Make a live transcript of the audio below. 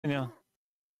Yeah.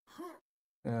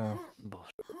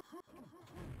 Boże.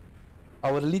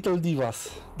 Our little divas.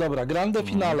 Dobra, grande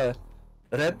finale.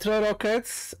 Retro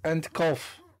Rockets and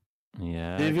Koff.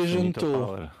 Yeah. Division 2.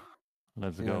 Power.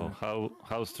 Let's go.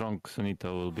 How strong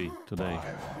Sunito will be today?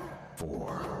 5,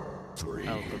 4, 3,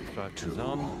 Auto track is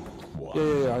on. 1.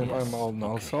 Yeah, I'm on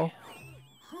also.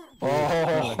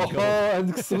 Oh,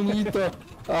 and Sunito,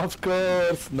 of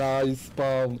course, nice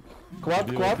spawn. Quad.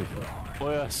 O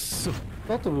Jezu.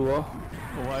 Co to było?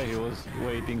 Why he was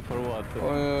waiting for what?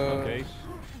 Okay.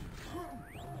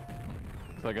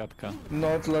 Zagadka.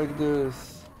 Not like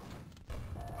this.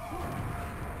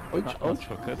 Ouch.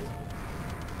 Rocket.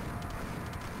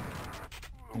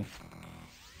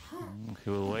 He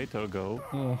will wait or go.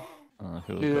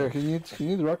 He will go. He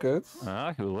need rockets.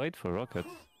 He will wait for rockets.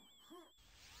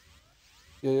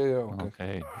 Yeah,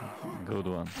 okay. Good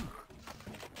one.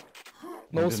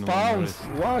 No spawns,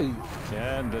 why?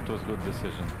 Yeah, that was good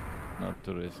decision, not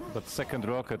to risk. But second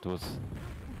rocket was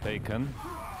taken.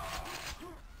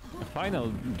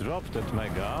 Final drop that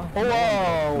Mega.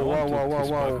 Oh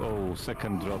wow. Oh,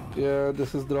 second drop. Yeah,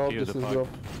 this is drop, Here this the is pack. drop.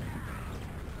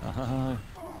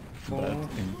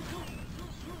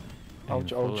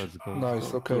 Ouch. Let's go.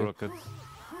 Nice, okay. 2 rockets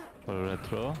for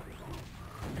retro.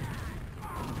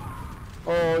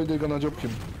 Oh, they're gonna drop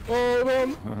him. Oh,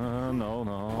 run! No.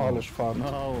 Ależ fart.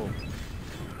 No.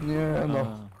 Nie,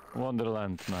 no.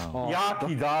 Wonderland now.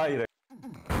 Jaki direct?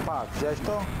 Patrz, widziałeś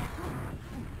to?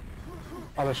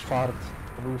 Ależ fart.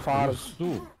 To był fart.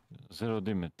 Zero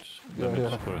damage.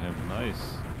 Yeah. For him.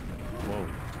 Nice. Wow.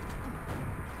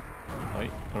 Oi,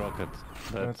 rocket.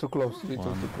 Too close,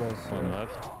 little too close. One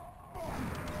left.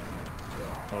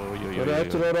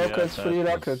 Retro rockets, yeah, free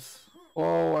rockets.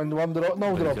 Oh, and one drop.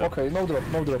 No drop, okay, no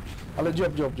drop. Ale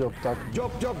job, tak.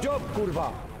 Job,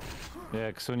 kurwa!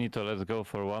 Yeah, Xunito, let's go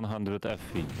for 100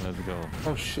 FP. Let's go.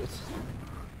 Oh shit.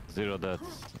 0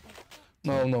 deaths.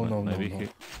 No. Maybe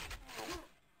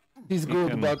He's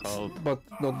good, but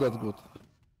not that good.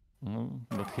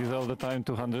 But he's all the time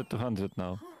 200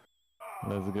 now.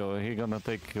 Let's go. He gonna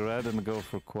take red and go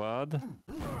for quad?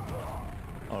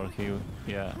 Or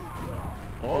yeah.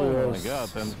 Oh my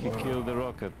god, and he killed the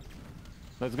rocket.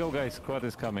 Let's go guys, quad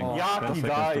is coming. 10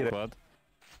 seconds to quad.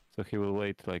 So he will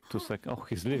wait like 2 seconds. Oh,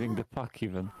 he's leaving the pack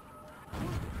even.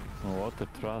 Oh, what a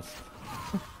trust.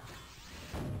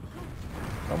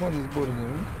 Someone is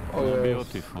burning. Oh, yes.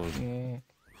 Beautiful.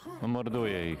 No,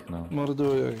 morduje ich, no.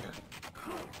 Morduje ich.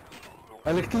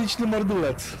 Elektryczny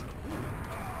mordulec.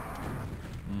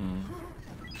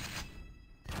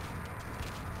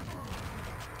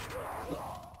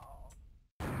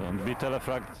 Don't be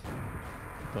telefragged.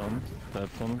 Don't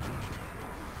tap on.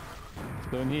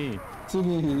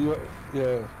 Suni,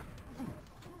 yeah.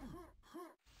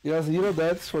 Yeah, 0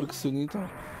 deaths for Sunito.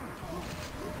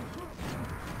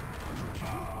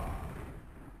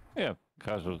 Yeah,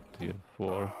 casualty of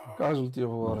war. Casualty of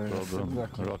war, No yes, problem.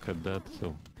 exactly. Rocket dead,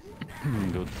 so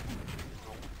good.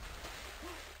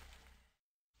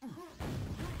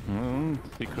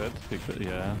 Secret,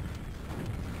 yeah.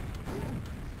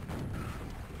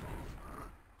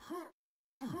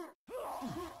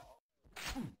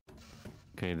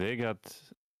 Okay, they got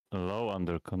low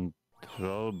under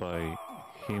control by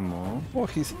Himo. Oh,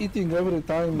 he's eating every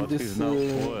time But this he's now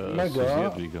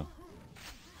Mega.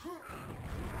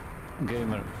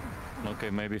 Gamer.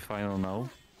 Okay, maybe final now.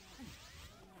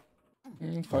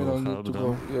 Final need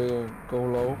to go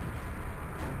low.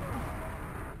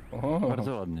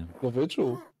 Bardzo ładnie. Go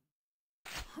wyczuł.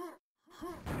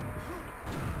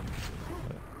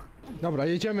 Dobra,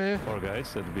 jedziemy. 4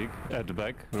 guys at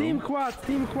back. Team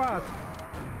quad.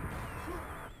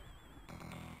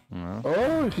 No.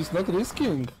 Oh, he's not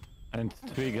risking. And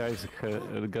 3 guys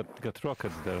got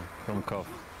rockets there from Koff.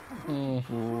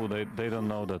 Ooh, they don't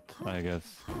know that, I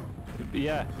guess.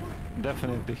 Yeah,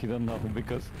 definitely he don't know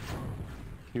because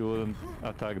he wouldn't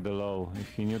attack the low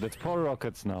if he knew that 4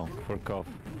 rockets now for Koff.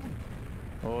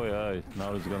 Oh yeah,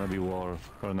 now it's gonna be war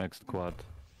for next quad.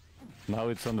 Now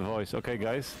it's on the voice. Okay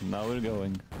guys, now we're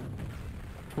going.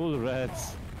 Full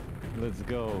reds. Let's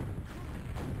go.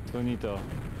 Sunito.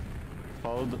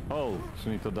 Hold. Oh,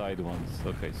 Sunito died once.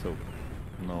 Okay, so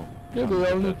no. Yeah, there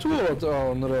are only 2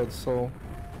 on red, so...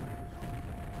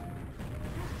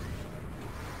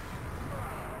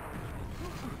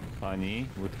 Funny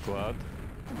with quad.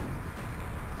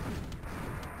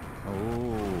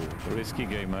 Oh, risky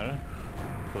gamer.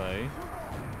 Play.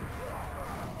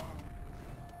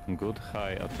 Good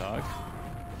high attack.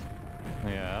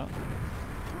 Yeah.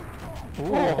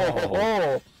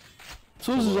 O!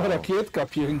 Cóż za rakietka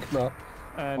piękna.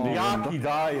 And Jaki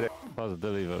direct? fast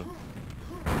deliver.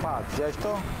 Patrz, widziałeś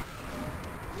to?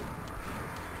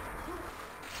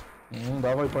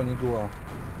 Dawaj pani Guła.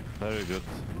 Very good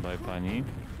by Pani.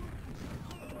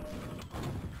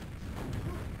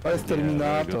 To jest Very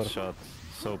Terminator. good shot.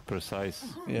 So precise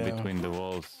Yeah. between the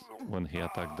walls when he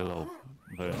attacked the low.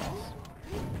 Very nice.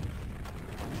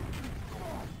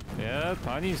 Yeah,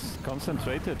 Pani's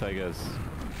concentrated, I guess.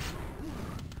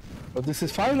 But this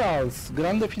is finals,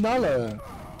 grande finale.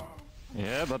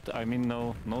 Yeah, but I mean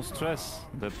no stress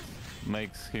that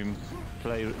makes him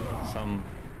play some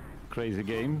crazy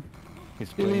game.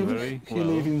 He's playing very well. He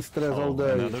live in stress all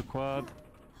day. Another quad.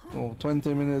 Oh,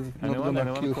 20 minutes, not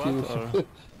gonna kill quad him. or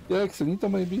Yeah, Xenito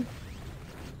maybe?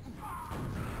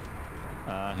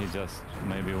 he just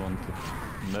maybe wanted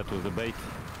that was the bait.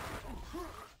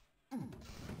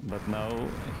 But now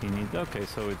he needs. Okay,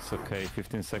 so it's okay.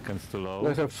 15 seconds too low.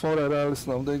 They have 4 RLs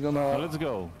now, they Now gonna let's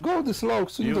go. go this low,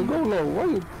 Xenito, go low.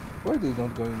 Why they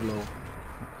not going low?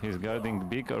 He's guarding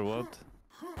big or what?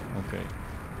 Okay.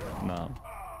 Now.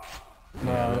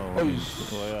 No, O oj,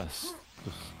 jest.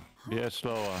 Bierz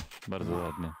lowa. Bardzo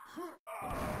ładnie.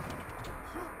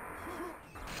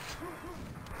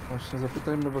 właśnie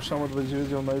zapytajmy, bo Szamot będzie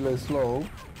wiedział na ile jest low.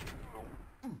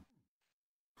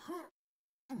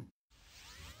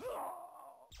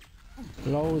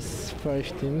 Low is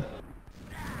 15.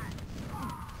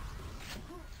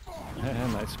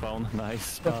 Nice spawn, nice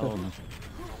spawn.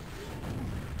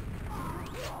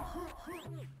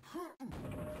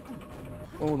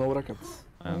 Oh, no rockets.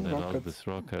 And No I love rockets. these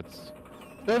rockets.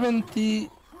 70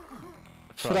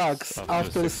 frags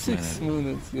after 6 minutes.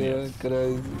 minutes. Yeah, Yes.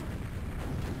 crazy.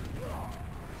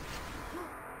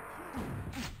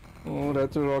 Oh,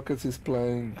 Retro Rockets is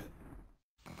playing.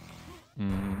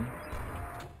 Mhm.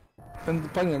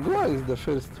 And Paniagua is the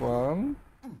first one.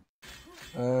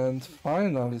 And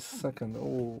Final is second.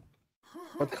 Oh.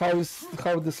 But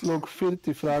how this look?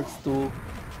 30 frags to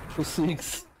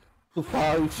 6 to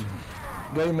 5.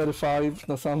 Gamer 5,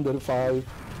 Nasander 5.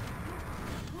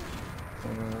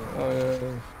 Oh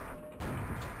yeah.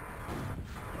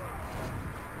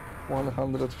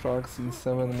 100 frags in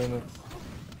 7 minutes.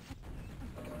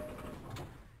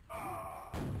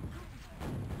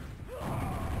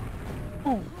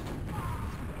 Oh.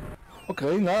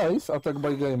 Okay, nice. Attack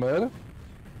by Gamer.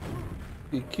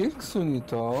 He killed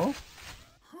Sunito.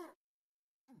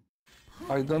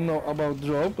 I don't know about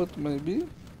drop, but maybe.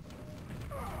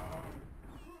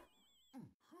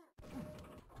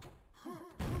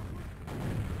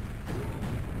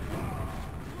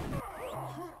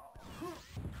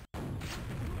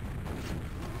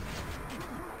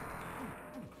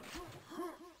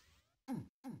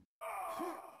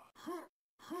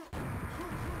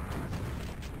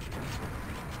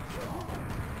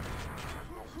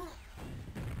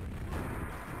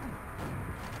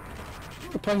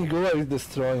 Panigua is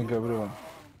destroying everyone.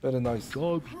 Very nice.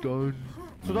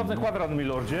 Cudowny kwadrat,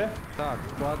 milordzie. Tak,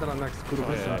 kwadran jak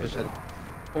skurwysyn Ojej. wyszedł.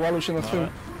 Powalu się na swoim...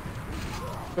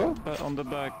 Co? On the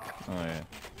back. Oh yeah.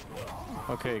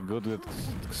 Okay, good.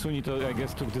 Sunito, I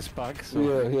guess, took this pack, so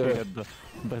Yeah, yeah. he had the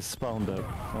best spawn there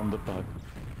on the pack.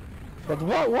 But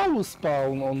Walu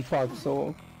spawn on pack,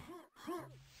 so...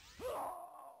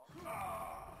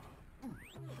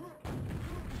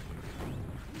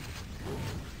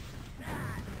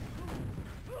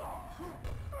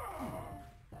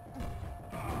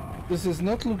 This is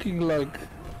not looking like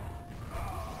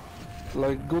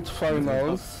good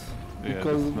finals, Yeah,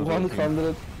 because it's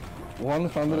not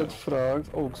 100 frags.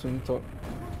 Oh, Xunito.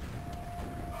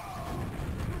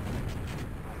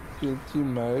 Kill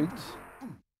teammate.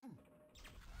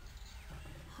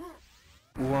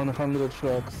 100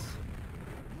 frags.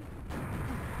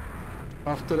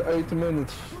 After 8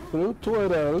 minutes, through 2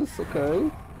 RLs,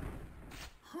 okay.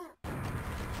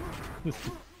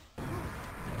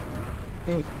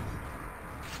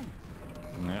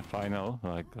 Yeah, final,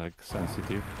 like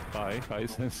sensitive, high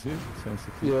sensitive.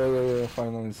 Yeah,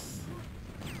 final is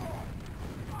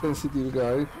sensitive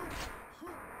guy.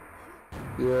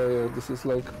 Yeah, this is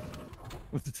like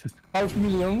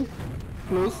 500,000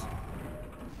 plus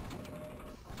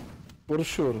for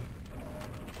sure.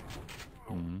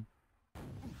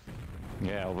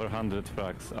 Yeah, over 100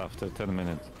 frags after 10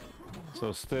 minutes.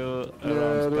 So still Yeah,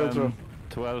 around 10, retro.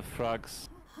 12 frags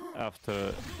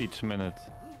after each minute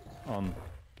on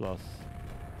plus.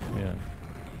 Yeah.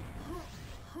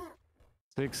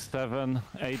 6, 7,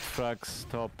 8 frags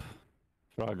top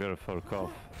fragger for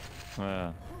Koff.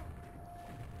 Yeah.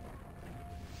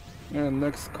 Yeah,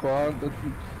 next quad.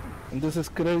 And this is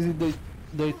crazy.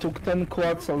 They took 10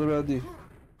 quads already.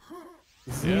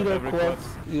 Zero every quads.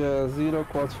 Yeah, 0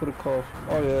 quads for Koff.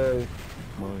 Oh yeah.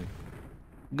 Boy.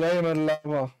 Gamer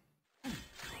lava.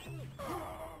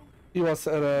 He was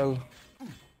RL.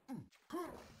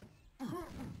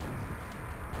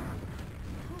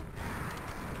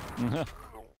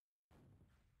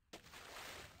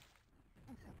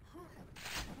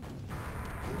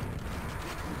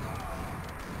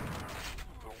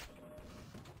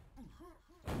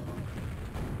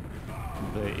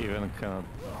 They even cannot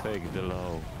take the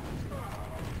low.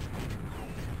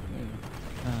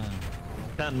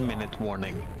 10-minute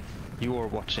warning. You are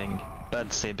watching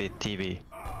badsebitv.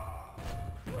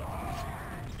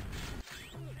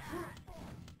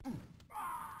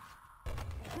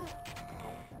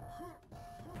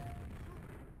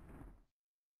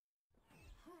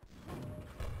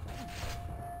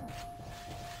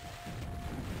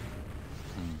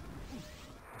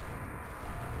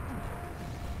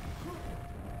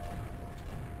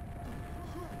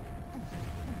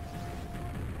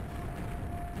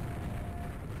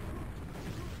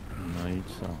 Right,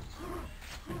 so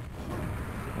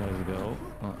let's go.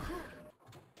 Oh.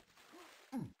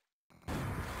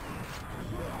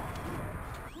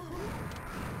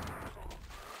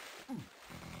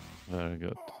 Very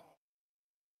good.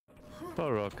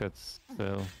 4 rockets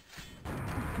still,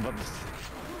 but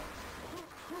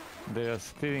they are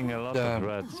stealing a lot of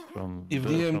reds from. If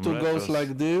from DM2 goes retros.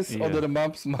 like this, Yeah. other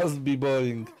maps must be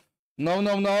boring. No,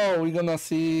 no, no, we're gonna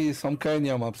see some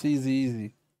Kenya maps, easy,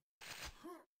 easy.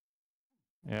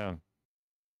 Yeah.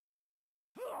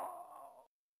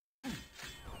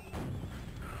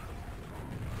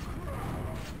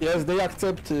 Yes, they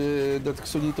accept that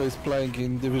Xunito is playing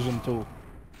in Division 2.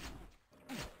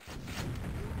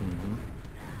 Mhm.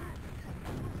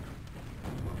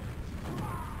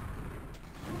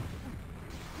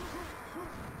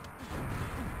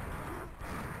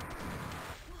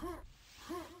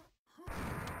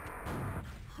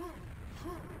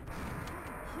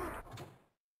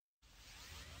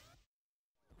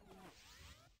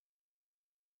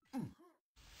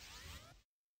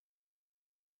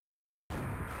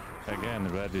 Again,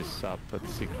 red is up at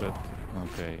secret.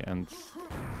 Okay, and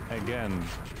again,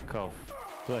 Koff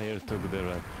player took the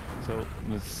red. So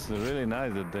it's really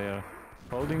nice that they are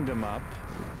holding the map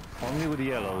only with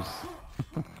yellows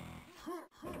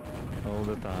all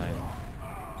the time.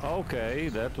 Okay,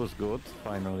 that was good.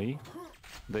 Finally,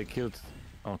 they killed.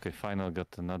 Okay, final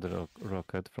got another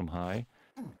rocket from high,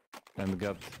 and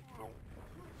got.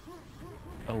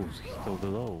 Oh, he stole the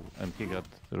low, and he got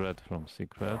red from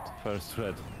secret. First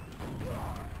red.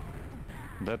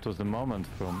 That was the moment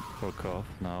for Koff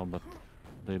now, but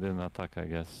they didn't attack, I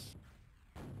guess.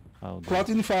 How Quad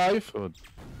in 5. good.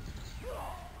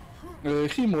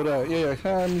 Himo,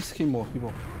 yeah, miss Himo.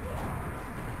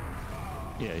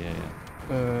 Yeah.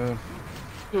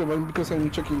 Yeah, but because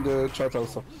I'm checking the chat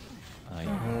also. I,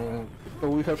 So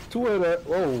we have 2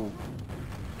 oh!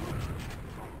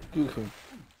 Kill him.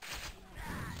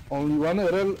 Only 1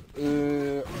 RL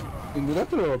in the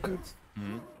retro rockets.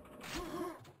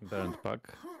 Burned pack.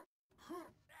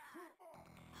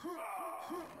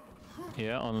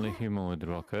 Yeah, only him with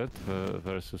rocket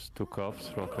versus 2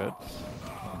 Koffs rockets.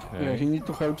 Okay. Yeah, he need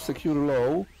to help secure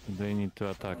low. They need to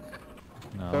attack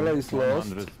now. LA is lost.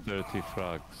 130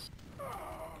 frags.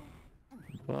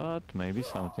 But maybe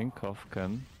something Koff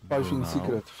can 5 do in now.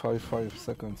 secret, 5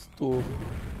 seconds. 2.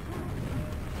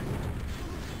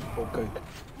 Okay.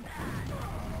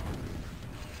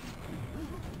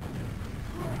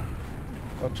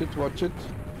 Watch it.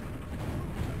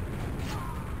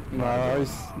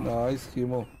 Nice,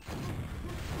 Himo.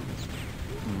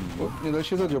 O, nie da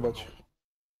się zadziobać.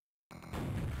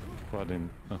 Quad in.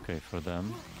 Okay, for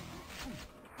them.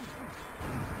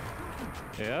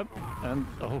 Yep, and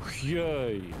oh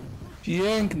jej!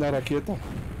 Piękna rakieta.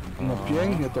 No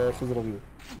pięknie to Efe zrobił.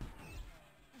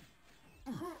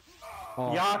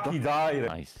 Jaki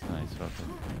direct! Nice rocket.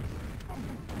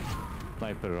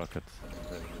 Sniper rocket.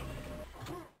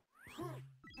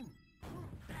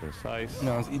 Precise.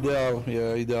 No,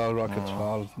 ideal rocket.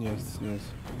 Ale nie jest.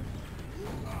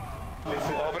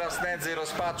 Obraz nędzy i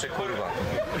rozpaczy, kurwa.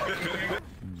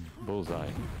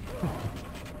 Bullseye.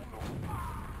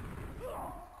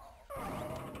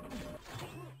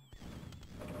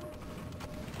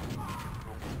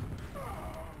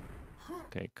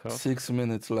 Okay, Koff. 6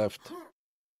 minutes left.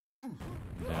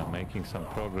 They are making some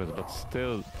progress, but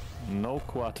still no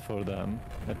quad for them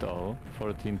at all.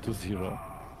 14-0.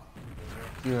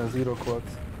 Yeah, 0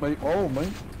 quads. Oh,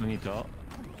 man. Nito.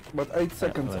 But 8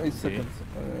 seconds, let's 8 see. seconds.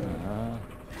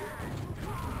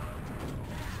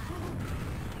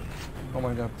 Oh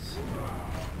my god.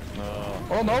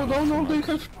 Oh no, they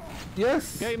have...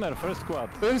 Yes! Gamer, first quad.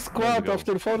 First quad go.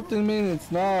 after 14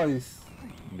 minutes, nice!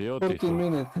 14 Beautiful.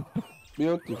 minutes.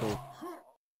 Beautiful.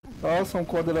 To są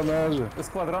quadranerzy. To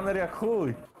jest kwadranner jak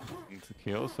chuj!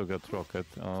 He also got rocket.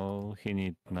 All he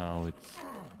need now is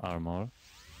armor.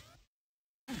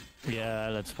 Yeah,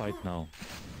 let's fight now.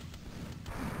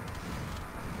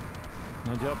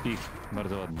 No dziopik,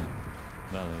 bardzo ładny.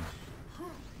 Dalej.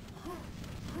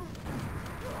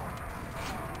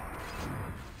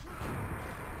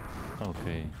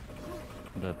 Okay,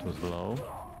 that was low.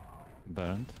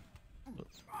 Burned.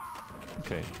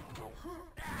 Okay.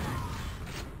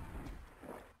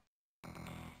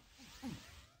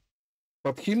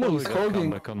 But Himo So is we got holding.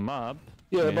 comeback on map.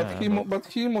 Yeah, but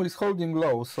Himo is holding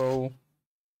low, so.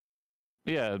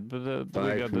 Yeah, but we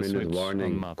 5 got the minute switch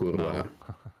warning, on map kurwa.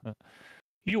 now.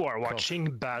 You are watching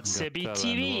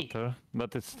badsebitv.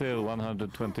 But it's still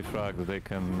 120 frags. They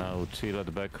can now chill at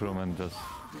the back room and just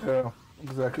Yeah,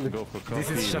 exactly. go for coffee. This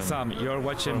is Shazam, you're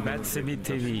watching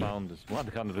badsebitv. Found this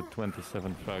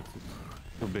 127 frags.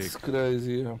 It's too big. It's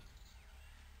crazy. Yeah.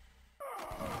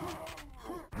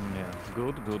 Yeah,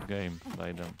 good game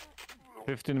by them.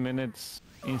 15 minutes,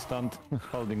 instant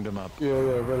holding them up.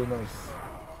 Yeah, very nice.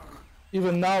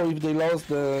 Even now, if they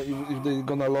lost if they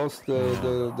gonna lose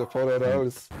the 4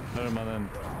 RLs, Permanent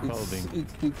holding.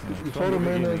 it's from 4 the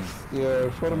minutes. Yeah,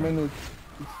 4 minutes.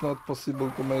 It's not possible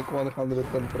to make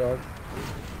 110 frags.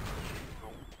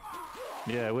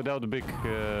 Yeah, without big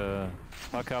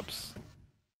fuck-ups,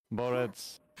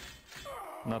 Borets,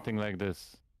 nothing like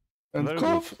this. And Very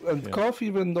Koff good, and yeah. Koff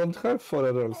even don't have 4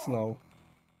 RLs now.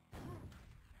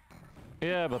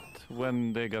 Yeah, but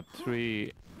when they got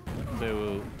 3, they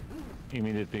will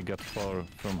immediately get 4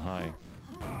 from high.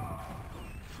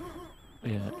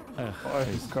 Yeah. Oh,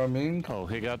 he's coming. Oh,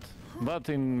 he got, but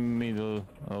in middle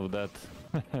of that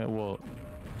wall,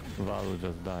 Val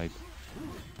just died.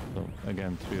 So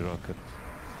again, 3 rockets,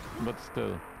 but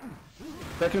still.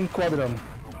 Second quadrant.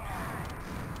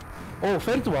 Oh,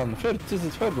 third one. This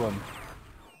is third one.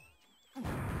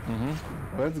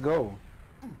 Let's go.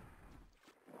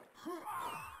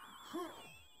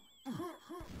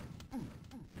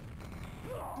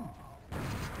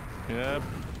 Yep.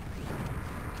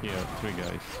 Here, 3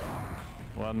 guys.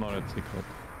 1 more at secret.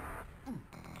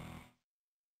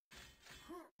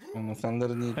 And it's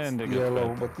underneath And they get yellow,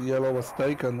 red. but yellow was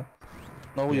taken.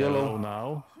 No yellow.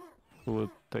 Now. Who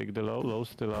will take the low? Low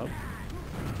still up.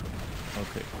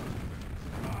 Okay.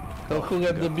 So who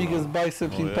got the biggest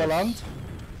biceps in yes. Poland?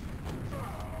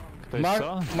 Ktoś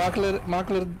co?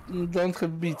 Makler don't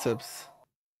have biceps.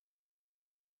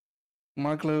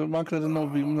 Makler no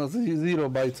zero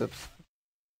biceps.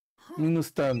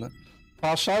 Minus 10.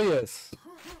 Pasha, yes.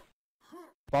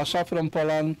 Pasha from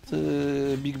Poland,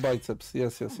 big biceps.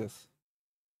 Yes.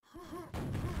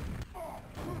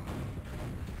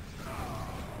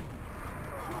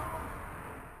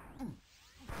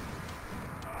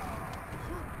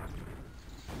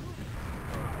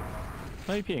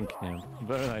 No i pięknie.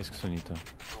 Very nice, Xunito.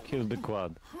 Kill the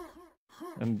quad.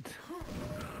 And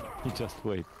he just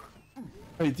wait.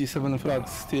 87 frags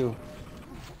still.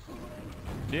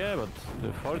 Yeah, but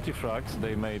the 40 frags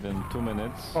they made in 2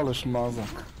 minutes. Ależ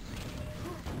mazak.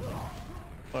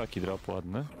 O, jaki drop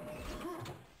ładny.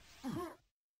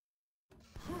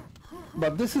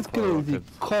 But this is crazy.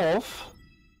 rockets. Koff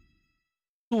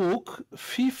took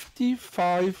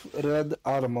 55 red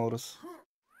armors.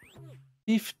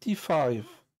 55.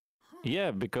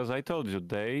 Yeah, because I told you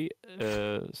they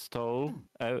stole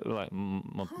like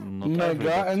not Mega every,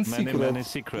 but and many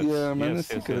secrets. secrets. Yeah, many yes,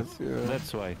 secrets. Yes. Yeah.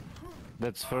 That's why.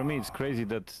 That's for me. It's crazy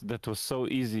that was so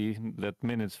easy that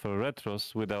minutes for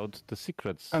retros without the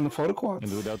secrets And 4 quads.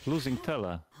 and without losing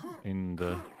Tela in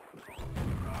the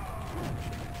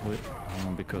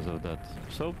because of that.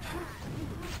 So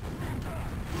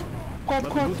Quad,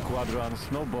 but quad. good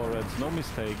quadruns, no boreds, no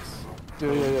mistakes.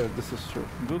 Yeah, this is true.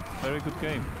 Good, very good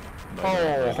game. by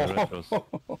the retros.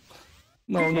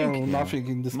 No, Pięknie. nothing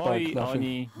in this pack, Moi, nothing.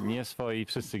 oni, nie swoi,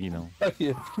 wszyscy giną. Tak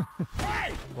jest.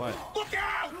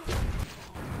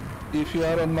 If you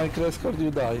are on my crest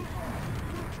you die.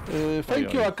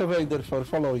 Thank you, Akavader, for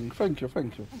following. Thank you.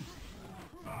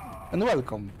 And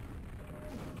welcome.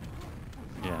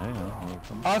 Yeah,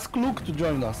 welcome. Ask Luke to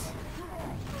join us.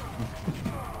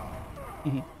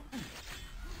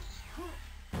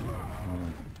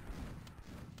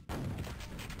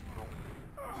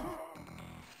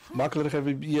 Makler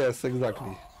heavy, yes,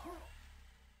 exactly.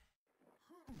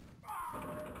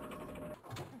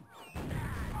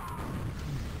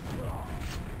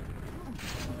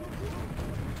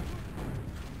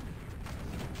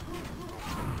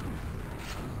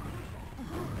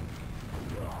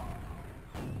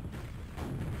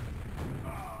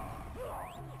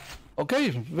 Okay,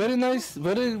 very nice,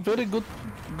 very good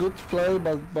play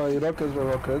by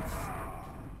Rockets.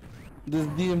 This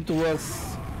DM2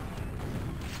 was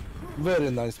very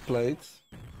nice played.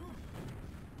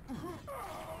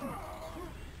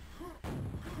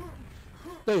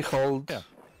 They hold. Yeah.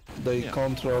 They Yeah.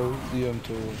 control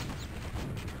DM2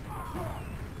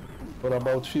 for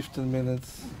about 15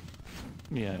 minutes.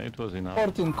 Yeah, it was enough.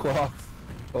 14 quads.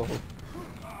 Oh,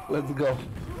 let's go.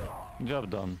 Job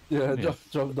done. Yeah, Yeah.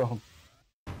 job done.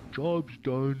 Job's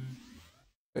done.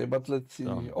 Okay, but let's see.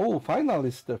 Done. Oh,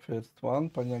 finalist the first one,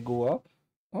 Paniagua.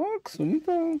 Oh,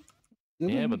 Xunita.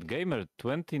 Yeah, but Gamer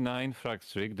 29 frag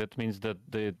streak. That means that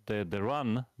the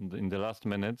run in the last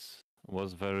minutes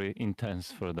was very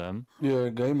intense for them. Yeah,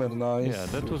 Gamer nice. Yeah,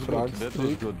 that was frag good. That was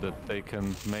streak. good that they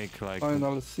can make like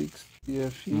Final 6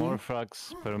 TFE. more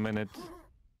frags per minute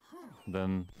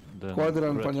than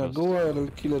Quadrant Retros. Paniagua, RL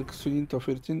Killer Xunito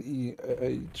 13 i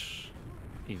H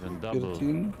Even double.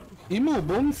 13. Imu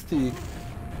boomstick.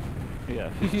 Yeah,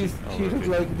 He 50 has over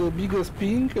like the biggest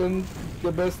ping and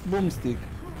the best boomstick.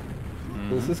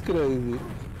 This is crazy.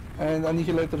 And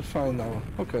Annihilator final.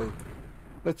 Okay.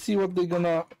 Let's see what they're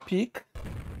gonna pick.